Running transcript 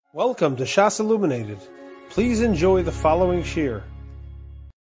Welcome to Shas Illuminated. Please enjoy the following shir.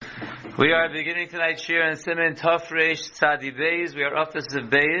 We are beginning tonight's shir in siman Tafresh Tzadi Beis. We are up to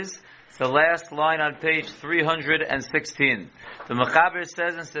Beis. It's the last line on page 316. The Mechaber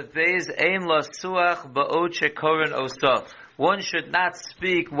says in Sef Beis, Ein la suach ba'ot shekoren osah. One should not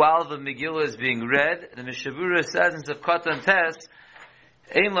speak while the Megillah is being read. The Mishabura says in Sef Katan Tes,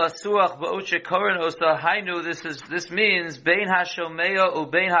 Ein la suach ba'ot shekoren osah. Hainu, this means bein hashomeya u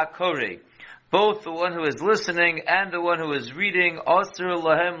bein hakore. Both the one who is listening and the one who is reading, Asur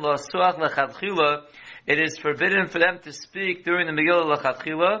lahem la suach lechatchila. It is forbidden for them to speak during the Megillah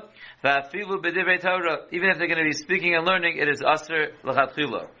lechatchila. Va'afilu b'divrei Torah. Even if they're going to be speaking and learning, it is asur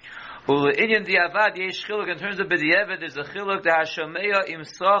lechatchila. U'le'inyan di'avad yesh chiluk. In terms of b'di'evet, there's a chiluk da'ashomeya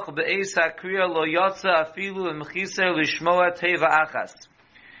imsach be'eis ha'kriya lo yotza afilu imchiser lishmoa teva achas.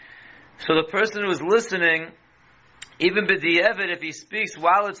 So the person who is listening, even b'di'evet, if he speaks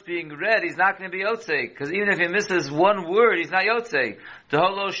while it's being read, he's not going to be yotzei. Because even if he misses one word, he's not yotzei.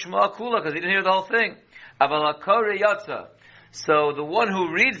 Teholo shma kula, because he didn't hear the whole thing. Aval hakore yotza. So the one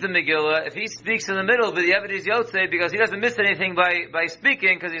who reads the Megillah, if he speaks in the middle, b'di'evet is yotzei, because he doesn't miss anything by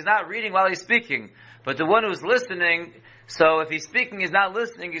speaking, because he's not reading while he's speaking. But the one who's listening, so if he's speaking, he's not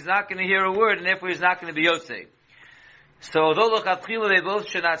listening, he's not going to hear a word, and therefore he's not going to be yotzei. So although l'chatchila they both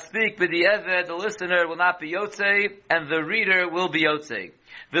should not speak, but the eved, the listener, will not be yotzei, and the reader will be yotzei.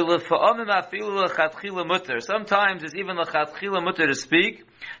 Sometimes it's even l'chatchila mutter to speak.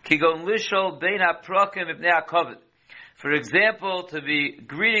 Kigon lishol bein haprakim ibnei hakoved. For example, to be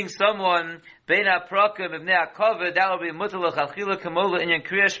greeting someone bein haprakim ibnei hakoved, that will be mutter l'chatchila kamola inyan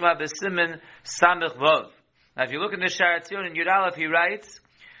kriya shema b'siman samich vav. Now, if you look in the Shar Tzion in Yud Aleph, he writes,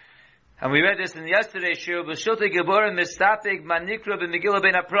 and we read this in yesterday's shir, B'shulta Geburim Mistapik Manikra b'Megillah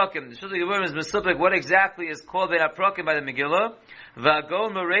Ben HaProkim. The B'shulta Geburim is Mistapik, what exactly is called Ben HaProkim by the Megillah.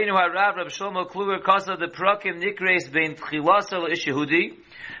 V'agon Moreinu HaRav Rab Shlomo Kluger Kasa the Prokim Nikreis Ben Tchilasa L'Ish Yehudi.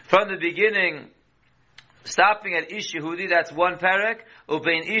 From the beginning, stopping at Ish Yehudi, that's one parak,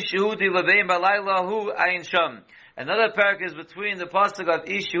 U'bein Ish Yehudi L'bein Balayla Hu Ayin Sham. Another parak is between the pasuk of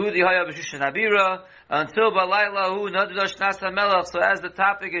Ish Yehudi Haya B'Shushan Habira until Balayla Hu Nadadosh Nasa Melech. So as the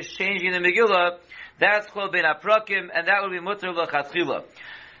topic is changing in the Megillah, that's called Ben HaPrakim, and that will be Mutter L'Chatchila.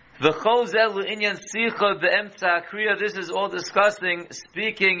 V'chol zeh l'inyan sicha be'emtza kriya. This is all discussing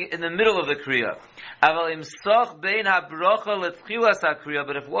speaking in the middle of the kriya. Aval imsoch bein habracha l'tchilas hakriya.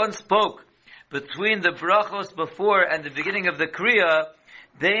 But if one spoke between the brachos before and the beginning of the kriya,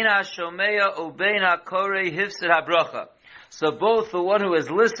 bein hashomeya u bein hakorei hifsid habracha. So both the one who is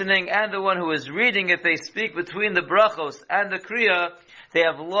listening and the one who is reading, if they speak between the brachos and the kriya, they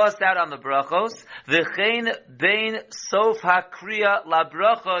have lost out on the brachos. V'chein bein sof hakriya la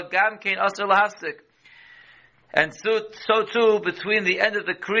bracha gam kein asur lahafsik. And so too, between the end of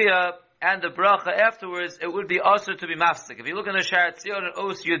the kriya and the bracha afterwards, it would be asur to be mafsik. If you look in the Shar Tzion and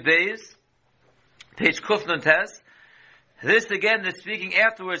Os Yud Beis, page Kuf Nun Tes, this again, the speaking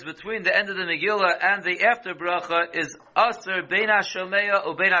afterwards between the end of the Megillah and the after bracha is asur bein hashomeya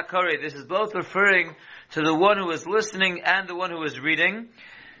u bein hakore. This is both referring to the one who is listening and the one who is reading.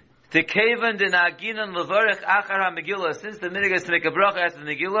 Tekevan denaginan levarech achar ha-Megillah. Since the minhag is to make a bracha after the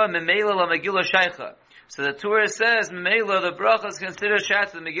Megillah, memela la Megillah shaycha. So the Torah says, memela, the bracha is considered shayach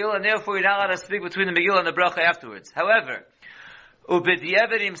to the Megillah, and therefore you're not allowed to speak between the Megillah and the bracha afterwards. However,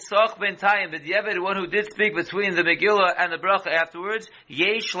 Ubidyevet imsoch bentayim, b'dyevet, the one who did speak between the Megillah and the bracha afterwards,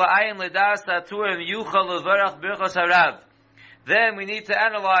 yesh la'ayin ledas ha'turim yuchal levarach birchos harav. Then we need to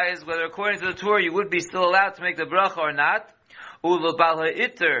analyze whether according to the Torah you would be still allowed to make the bracha or not. Ulu bal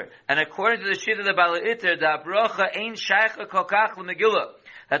ha'iter, and according to the shit of the bal ha'iter, the bracha ain't shaycha kokach l'Megillah.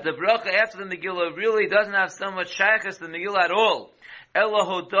 That the bracha after the Megillah really doesn't have so much shaychus to the Megillah at all. Rather,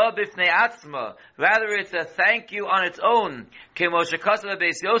 it's a thank you on its own. What the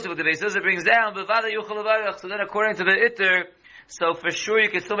Beis Yosef brings down, so then according to the Itter, so for sure you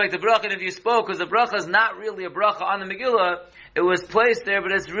can still make the bracha, and if you spoke, because the bracha is not really a bracha on the Megillah, it was placed there,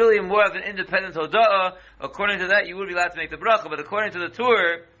 but it's really more of an independent hoda'ah. According to that, you would be allowed to make the bracha, but according to the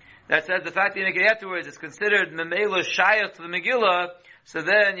Torah, that says the fact that you make it afterwards is considered memela shayach to the Megillah. So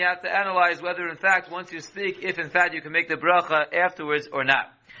then you have to analyze whether in fact once you speak, if in fact you can make the bracha afterwards or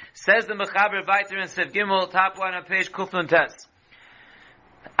not. Says the Mechaber Vayter in Sef Gimel, top line on page Kuf Nun Tes.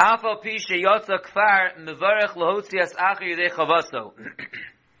 Afal pi sheyotza kfar mevarech lahotzias acher yidei chavaso.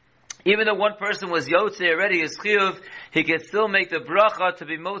 Even though one person was yotzei already his chiyuv, he can still make the bracha to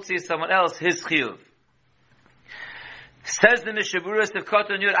be motzi someone else his chiyuv. Says the Mishaburas of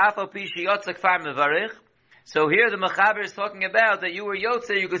Koton Yud, Afal pi sheyotza kfar mevarech. So here the Mechaber is talking about that you were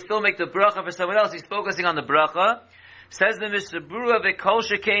Yotze, you could still make the bracha for someone else. He's focusing on the bracha. Says the Mishnah Berurah, v'kol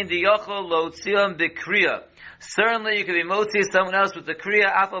shekain diyochol lo tzion b'kriya. Certainly you could be motzi someone else with the kriya,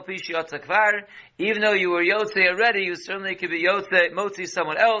 afal pi sheyotza kvar. Even though you were yotze already, you certainly could be motzi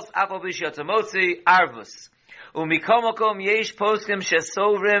someone else, afal pi sheyotza motzi, arvus. Umikomokom yesh poskim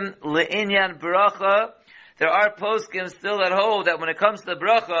shesovrim le'inyan bracha. There are poskim still that hold that when it comes to the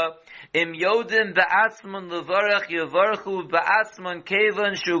bracha, im yodim ba'atzman levarach yavarchu ba'atzman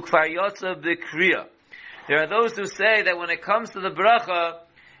kevan shu kvar yotza b'kriya. There are those who say that when it comes to the bracha,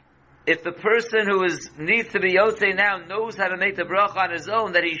 if the person who needs to be yotze now knows how to make the bracha on his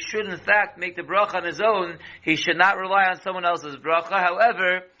own, that he should in fact make the bracha on his own, he should not rely on someone else's bracha.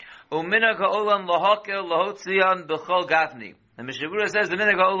 However, u'minag ha'olam lahakel lahotzion b'chol gafni. And Mishnah Berurah says the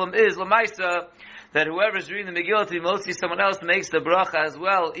minag ha'olam is l'maisa, that whoever is reading the Megillah to be motzi someone else makes the bracha as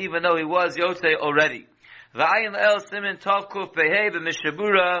well, even though he was yotze already. V'ayin el siman tov kuf behei b'Mishnah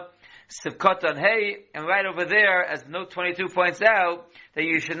Berurah Sivkot Hey, and right over there, as note 22 points out, that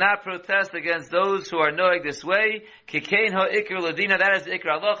you should not protest against those who are knowing this way. Kikein ha'ikr ladina, that is the ikr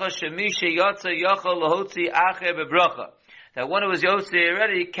halacha, shemi sheyotze yochel lahotzi acher bebracha. That one who is yotze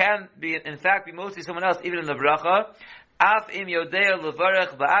already can be, in fact, be motzi someone else, even in the bracha. Af im yodea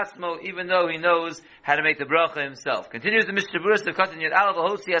levarech ba'atzmo, even though he knows how to make the bracha himself. Continues the Mishnah Berurah Sivkot Yud Aleph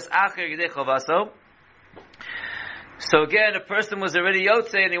lahotzi as acher yidei chavaso. So again, a person was already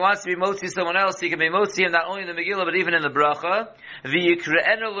yotze and he wants to be motzi someone else, he can be motzi him not only in the Megillah but even in the bracha.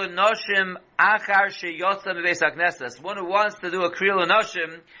 V'yikre'enu l'noshim achar sheyotza mebeis haknesses. One who wants to do a kriya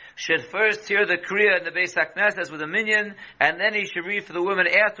l'noshim should first hear the kriya in the beis haknesses with a minyan, and then he should read for the women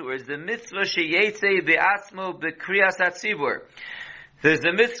afterwards. The mitzvah sheyetze be'atzmo bekriyas hatzibur. There's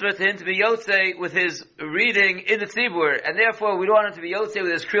a mitzvah to him to be yotze with his reading in the tzibur, and therefore we don't want him to be yotze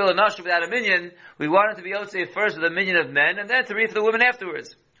with his kriya l'noshim without a minyan. We want him to be yotze first with a minyan of men, and then to read for the women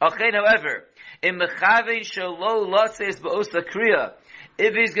afterwards. However, in mechavein shelo lotzes ba'osa kriya,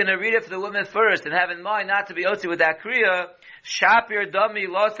 if he's going to read it for the women first and have in mind not to be yotze with that kriya, shapir dami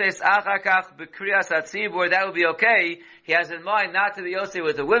lotzes achakach bekriyas hatzibur, that would be okay. He has in mind not to be yotze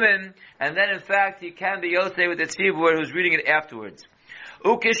with the women, and then in fact he can be yotze with the tzibur who's reading it afterwards.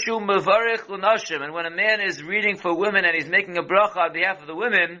 Ukishu mevarich l'nashim, and when a man is reading for women and he's making a bracha on behalf of the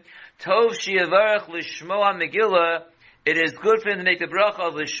women, tov sheyavarich l'shmoa Megillah, it is good for him to make the bracha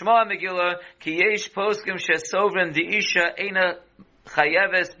of l'shmoa Megillah, ki yesh poskim shesovrim diisha eina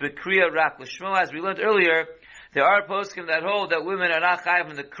chayeves bekriya rak l'shmoa. As we learned earlier, there are poskim that hold that women are not chayev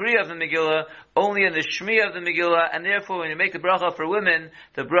in the kriya of the Megillah, only in the shmiya of the Megillah, and therefore when you make the bracha for women,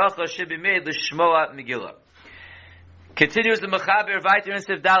 the bracha should be made l'shmoa Megillah. Continues the Mechaber Vayter in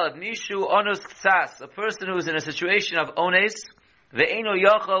Siv Daled. Mishu onus ktsas, a person who is in a situation of ones, ve'eno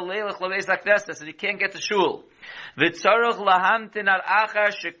yochel leilach lebeis haknesses, and he can't get to shul. V'tzaruch lahamtin al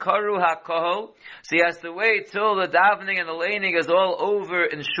achar shekaru hakohol, so he has to wait till the davening and the laning is all over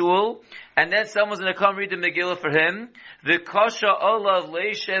in shul, and then someone's going to come read the Megillah for him. V'kosha olav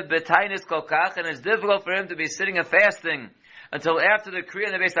leishev betainis kolkach, and it's difficult for him to be sitting and fasting until after the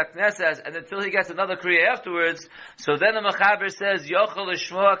Kriya in the Beis HaKnesses, and until he gets another Kriya afterwards. So then the Mechaber says, Yochel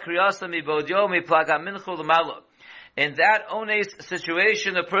l'shmoa kriyasa mibodyo miplaga minchu l'malo. In that ones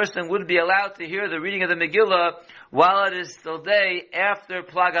situation, the person would be allowed to hear the reading of the Megillah while it is still day after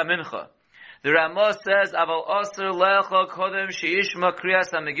plaga mincha. The Ramah says, Aval osir lecha kodem sheishma kriyas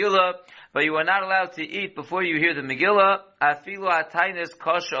ha-Megillah, but you are not allowed to eat before you hear the Megillah. Afilu atainis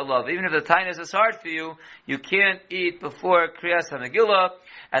kosher alav. Even if the tainis is hard for you, you can't eat before kriyas ha-Megillah.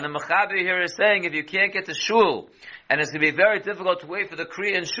 And the Mechaber here is saying, if you can't get to shul, and it's going to be very difficult to wait for the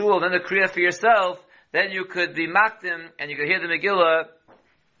kriya in shul, then the kriya for yourself, then you could be makdim, and you could hear the Megillah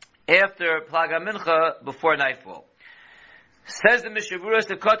after plaga mincha, before nightfall. Says the Mishnah Berurah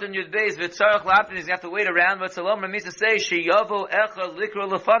to Kotan Yud Beis, v'tzarach la'aptin, he's going to have to wait around, but Salom means to say, sheyavo echa likro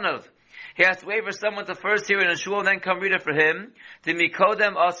lefanov. He has to wait for someone to first hear it in a shul and then come read it for him. To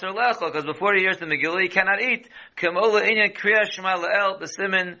mikodem aser lecha, because before he hears the Megillah, he cannot eat. Kemola inyan kriya shema la'el,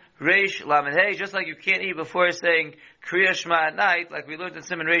 b'siman reish lamed hey, just like you can't eat before saying kriya shema at night, like we learned in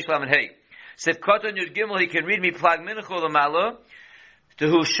siman reish lamed hey. Sif Kotan Yud Gimel, he can read me plag mincha l'malo, to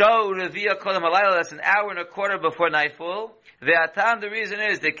who show revia kodem halayla, that's an hour and a quarter before nightfall. Ve'atam, the reason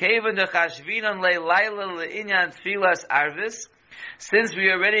is, the kaven de chashvinan le'layla le'inyan tfilas arvis, since we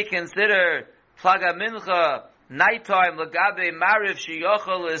already consider plaga mincha nighttime lagabe mariv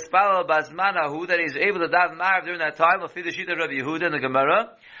sheyochel ispalal bazmanahu, that he's able to daven mariv during that time, l'fi the shita of Rabbi Yehuda in the Gemara.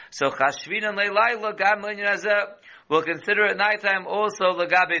 So chashvinan le'layla gam le'inyan hazeh, we'll consider it nighttime also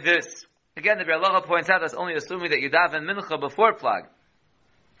lagabe this. Again, the Rabbi points out that's only assuming that you daven mincha before plag.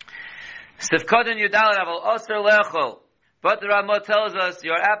 Sifkoden yudal aval oser lechol. But the Ramah tells us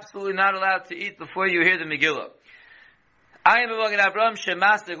you're absolutely not allowed to eat before you hear the Megillah. I am a Magen Avraham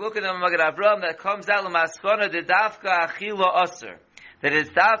shemastik. Look at the Magen Avraham that comes out l'maskona de dafka achila aser. That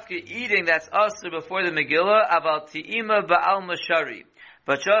it's dafka eating that's aser before the Megillah, aval ti'ima ba'al mashari.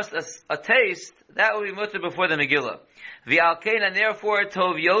 But just a taste, that will be mutter before the Megillah. V'alkein, and therefore,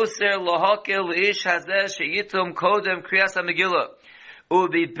 tov yoser lohakel ish hazeh sheyitum kodem kriyas ha-Megillah. It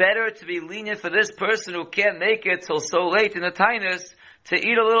would be better to be lenient for this person who can't make it till so late in the tainus to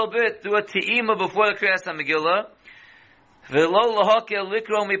eat a little bit, do a ti'ima before the kriyas ha-Megillah. Better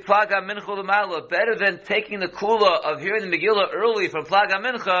than taking the kula of hearing the Megillah early from Plaga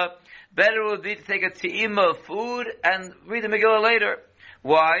Mincha, better would be to take a ti'ima of food and read the Megillah later.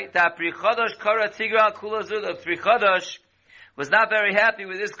 Why? The Pri Chadash was not very happy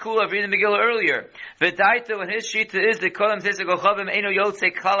with this kula of reading the Megillah earlier. V'daita, and his shita is the kolam teisek ochavim eino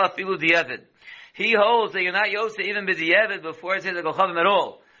yotzei kala filu di'evid. He holds that you're not yotzei even b'di'evid before it says ochavim at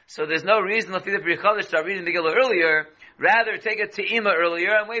all. So there's no reason to the Pri Chadash to start reading the Megillah earlier. Rather, take a te'ima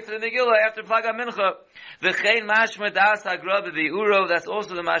earlier and wait for the Megillah after Plaga Mincha. V'chein mashma das hagra b'vi'uro, that's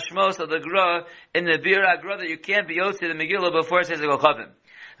also the mashmos of the gra in the bir hagra that you can't be yotzei the Megillah before it says ochavim.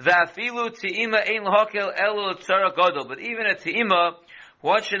 V'afilu te'ima ein l'hokel elu tzara gadol. But even a te'ima,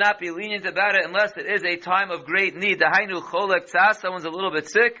 one should not be lenient about it unless it is a time of great need. Dahainu cholek tzas, someone's a little bit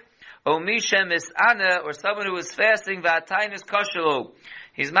sick. O mishem mis'ana, or someone who is fasting, v'atainus kashalo.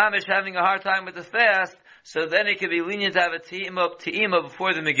 He's mamish having a hard time with the fast, so then he can be lenient to have a te'ima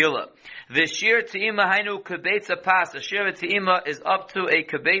before the Megillah. The shir te'ima hainu kibetza pas. The shir of te'ima is up to a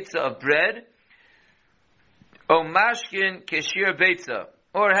kibetza of bread. O mashkin keshir betza.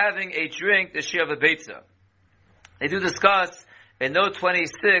 Or having a drink, the shir of a betza. They do discuss in note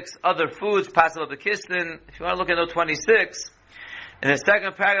 26 other foods, possible bekistin. If you want to look at note 26, in the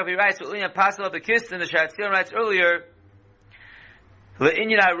second paragraph he writes, possible bekistin, the Shatzir writes earlier,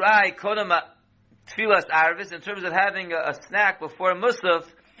 le'inyan arai kodama tfilas arvis, in terms of having a snack before musaf,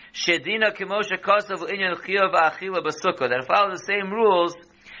 shedina kimosha kosav inyan chiyav achila basukah, that follows the same rules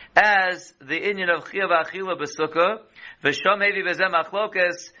as the inyan of chiyav achila basukah. V'sham hevi bezem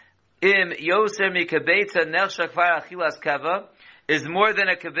achlokas im yoser mi kebetza nechsha kvar achilas kava is more than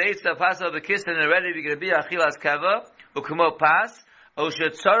a kebetza pasal b'kistin and already going to be achilas kava ukumo pas o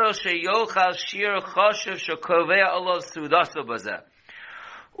shetzaro sheyochal shir choshev shekovea olav sudaso bazeh.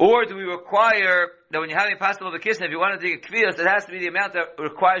 Or do we require that when you're having possible vacation, if you want to take a kviyos, it has to be the amount that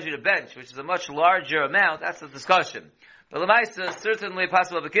requires you to bench, which is a much larger amount? That's the discussion. But l'maisa, certainly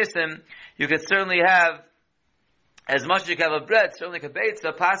possible vacation, you could certainly have as much as you can have of bread, certainly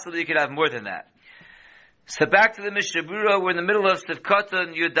kabetza, possibly you could have more than that. So back to the Mishnah Berurah, we're in the middle of Sivkata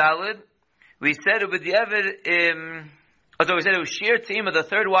and Yudalid. We said it with the Evid, we said it was Shir Tima, the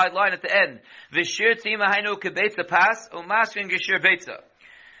third wide line at the end. V'shir Tima hainu kabetza pas, u'maskin geshir betza.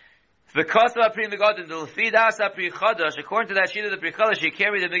 According to that sheet of the Pri Chadash, you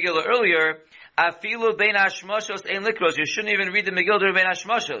can't read the Megillah earlier. Afilu bein hashmashos ein likros. You shouldn't even read the Megillah during bein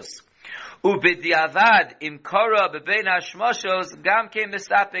hashmashos. Ubediavad im kara bebein hashmashos gam ke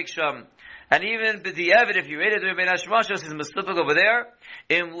misapik sham. And even b'diavad, if you read it during bein hashmashos, is mistapik over there.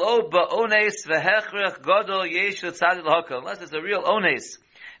 Im lo ba'ones v'hechrech gadol yesh l'tzadid l'hakol. Unless it's a real ones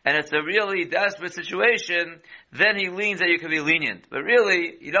and it's a really desperate situation, then he leans that you can be lenient. But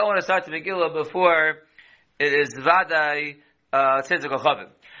really, you don't want to start the Megillah before it is Vadai Tzedek Ochavim.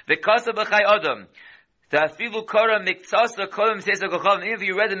 V'kasa b'chai Adam. Ta'afilu kara miktsasa kodem Tzedek Ochavim. Even if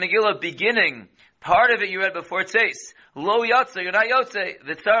you read the Megillah beginning, part of it you read before Tzeis. Lo yotze, you're not yotze.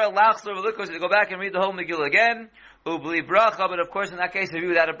 V'tzara lachzor v'likos, you go back and read the whole Megillah again. Ubli bracha, but of course in that case if you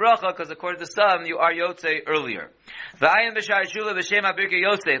without a bracha, because according to some you are yotze earlier. V'ayim b'shar shula b'shem ha'birke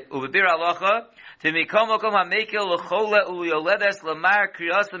Yosef u'b'bir halacha t'mikom mokom ha'mekel l'chole u'yoledes l'mar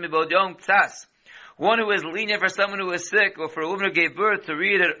kriyasa mibod yom tzas. One who is lenient for someone who is sick, or for a woman who gave birth, to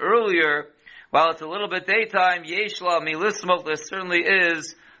read it earlier while it's a little bit daytime. Yeshla milismok, there certainly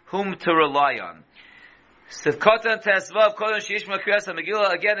is whom to rely on. Sivkatan tesvav kodem sheishma kriyasa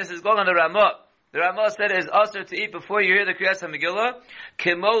Megillah. Again, this is going on the Ramah. The Ramah said it is usher to eat before you hear the Kriyas HaMegillah.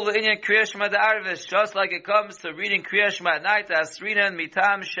 Kimo l'inyan Kriya Shema d'arvis, just like it comes to reading Kriya Shema at night, asrinan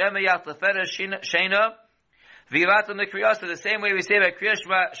mitam shema yachlefena shena, v'yivatam the Kriyas, the same way we say by Kriya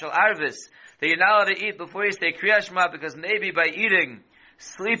Shema shal arvis, that you're not allowed to eat before you say Kriya Shema, because maybe by eating,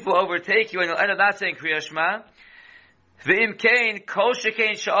 sleep will overtake you and you'll end up not saying Kriya Shema. V'im kein, kol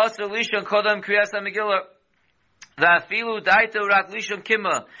shekein sha'asr lishon kodam Kriyas HaMegillah. If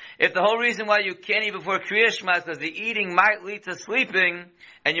the whole reason why you can't eat before Kriya Shema is because the eating might lead to sleeping,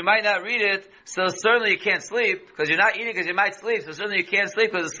 and you might not read it, so certainly you can't sleep, because you're not eating because you might sleep, so certainly you can't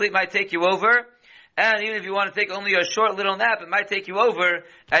sleep because the sleep might take you over, and even if you want to take only a short little nap, it might take you over,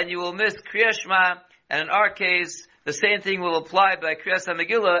 and you will miss Kriya Shema, and in our case, The same thing will apply by Kriyas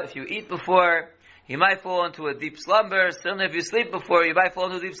HaMegillah. If you eat before, you might fall into a deep slumber. Certainly if you sleep before, you might fall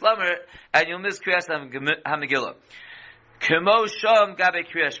into a deep slumber, and you'll miss Kriyas HaMegillah. Kemo Shom Gabe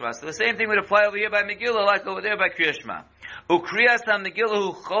Kriyas Shema. So the same thing would apply over here by Megillah, like over there by Kriyas Shema. Ukriyas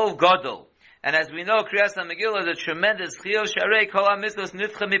HaMegillah hu chov gadol. And as we know, Kriyas HaMegillah is a tremendous chiyuv sharei kol ha-mitzvos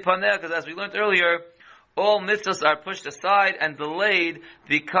nidcha mipaneh, because as we learned earlier, all mitzvahs are pushed aside and delayed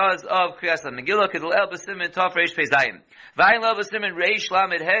because of Kriyas HaMegillah. Kedel el b'simin tov reish pei zayin. Vayin el b'simin reish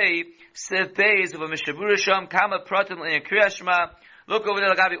lamed hey siv beis uva mishabura sham kama pratim l'in Kriyas Shema. Look over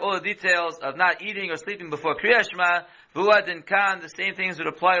there, Lagabi, all the details of not eating or sleeping before Kriyas Shema. Vuad and Khan, the same things would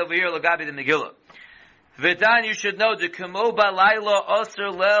apply over here, Lagabi the Megillah. Vedan, you should know, the Kemo Balayla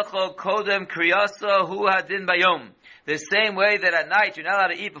Osir Lecho Kodem Kriyasa Hu Hadin Bayom. The same way that at night you're not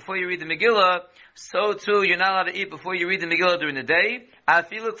allowed to eat before you read the Megillah, so too you're not allowed to eat before you read the Megillah during the day.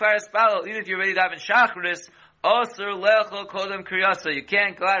 Afilu Kfaras Palo, even if you're ready to have in Shacharis, Osir Lecho Kodem Kriyasa. You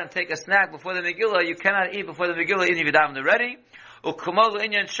can't go out and take a snack before the Megillah. You cannot eat before the Megillah, even if you daven already. U'Kemo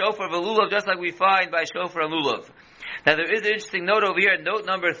L'Inyan Shofar V'Lulav, just like we find by Shofar and Lulav. Now there is an interesting note over here, note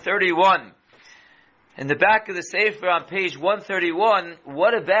number 31. In the back of the Sefer on page 131,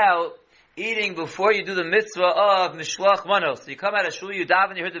 what about eating before you do the mitzvah of Mishloach Manos? So you come out of Shul, you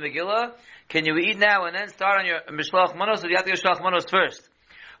daven, you heard the Megillah. Can you eat now and then start on your Mishloach Manos, or do you have to go Mishloach Manos first?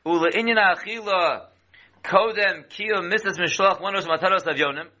 Ula Inyan Achila Kodem Kiyum Mitzvah Mishloach Manos Mataros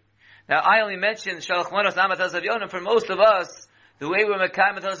Avyonim. Now I only mentioned Mishloach Manos, not Mataros Avyonim. For most of us, the way we're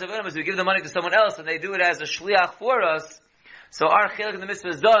Mekayim Mataros Avyonim is we give the money to someone else and they do it as a shliach for us. So our Chelek in the mitzvah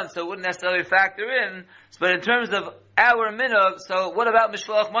is done, so it wouldn't necessarily factor in. But in terms of our minhag, so what about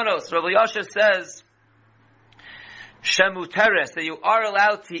Mishloach Manos? Rabbi Yasha says, Shemu Teres, that you are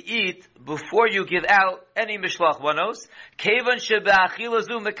allowed to eat before you give out any Mishloach Manos. Kevan Sheba'achila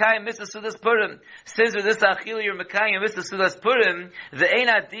Zu Mekayim Mitzvah Sudas Purim. Since with this Achila you're Mekayim Mitzvah Sudas Purim, the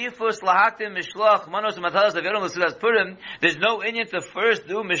Eina Difus Lahaktim Mishloach Manos Matalas Aviram Sudas Purim, there's no Indian to first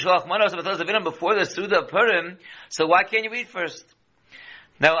do Mishloach Manos Matalas Aviram before the Suda Purim, so why can't you eat first?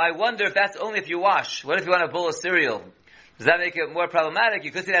 Now I wonder if that's only if you wash. What if you want a bowl of cereal? Does that make it more problematic?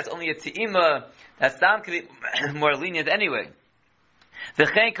 You could say that's only a te'ima. That sound could be more lenient anyway.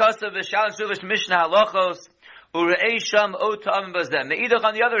 V'chein kosav v'shalom shuvish mishnah halachos u're'ei sham o ta'amim bazdem. Me'idach,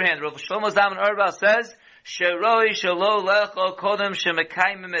 on the other hand, Rav Shlomo Zalman Auerbach says, Sheroi shelo lecho kodem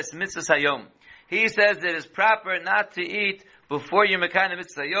shemekayim es mitzvahs hayom. He says that it is proper not to eat before you're mekayim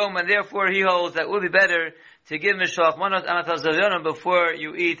mitzvahs hayom, and therefore he holds that it would be better to give mishloach manos amatas zavyonim before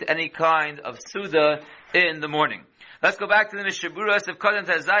you eat any kind of suda in the morning. Let's go back to the Mishaburas of Kodan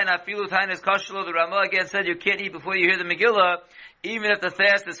Tazayin Afilu Tainas Kashlo. The Ramah again said you can't eat before you hear the Megillah, even if the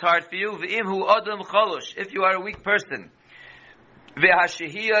fast is hard for you. V'im hu adam cholosh, if you are a weak person.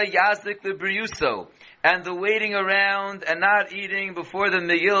 V'hashihiyah yazik l'briyuso, and the waiting around and not eating before the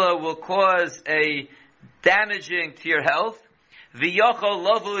Megillah will cause a damaging to your health. V'yochol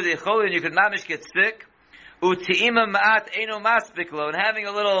lovu d'chol, and you could mamish get sick. U'ti'ima ma'at eino maspiklo, and having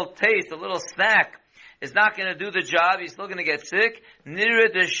a little taste, a little snack, is not going to do the job. He's still going to get sick. Nira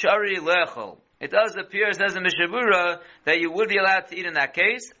de shari lechol. It does appear, says the Mishabura, that you would be allowed to eat in that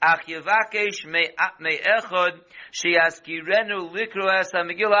case. Ach yevakesh me echod sheyaskirenu likro es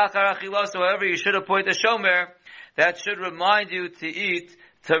ha-megillah achar achilos. However, you should appoint a shomer that should remind you to eat,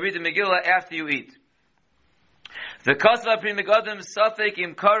 to read the Megillah after you eat. The Kosva Pri Megadim Safek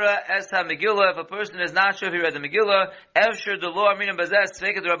Imkara Es HaMegillah. If a person is not sure if he read the Megillah, Evshir the law Aminam Bazes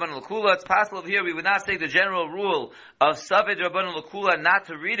Sveket Rabban L'Kula. It's possible over here we would not take the general rule of Safek Rabban L'Kula not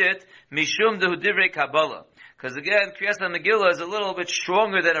to read it, Mishum Dehu Divrei Kabbalah. Because again, Kriyas HaMegillah is a little bit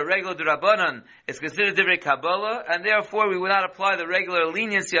stronger than a regular D'Rabbanan. It's considered Divrei Kabbalah, and therefore we would not apply the regular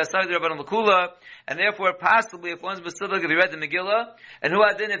leniency of Safek Rabban L'Kula. And therefore, possibly, if one's Mesubak, if he read the Megillah, and who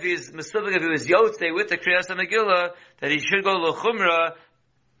had then, if he's Mesubak, if he was Yotzei with the Kriyas HaMegillah, that he should go L'Chumra,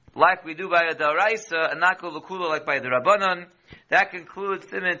 like we do by a Daraisa, and not go L'Kula like by the Rabbanan. That concludes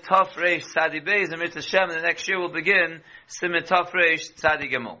Siman Tov Reish Tzadi Beis, and Mitzvah Shem, and the next year will begin Siman Tov Reish Tzadi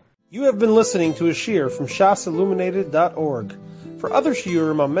Gimel. You have been listening to a shiur from shasilluminated.org. For other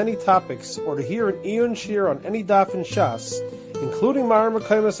shiurim on many topics, or to hear an Iyun shiur on any daf in Shas, including Ma'ar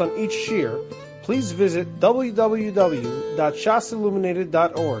Mekaymas on each shiur, please visit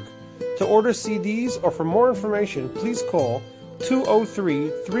www.shasilluminated.org. To order CDs or for more information, please call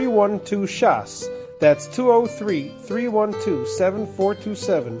 203-312-SHAS. That's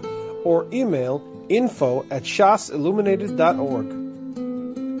 203-312-7427, or email info@shasilluminated.org.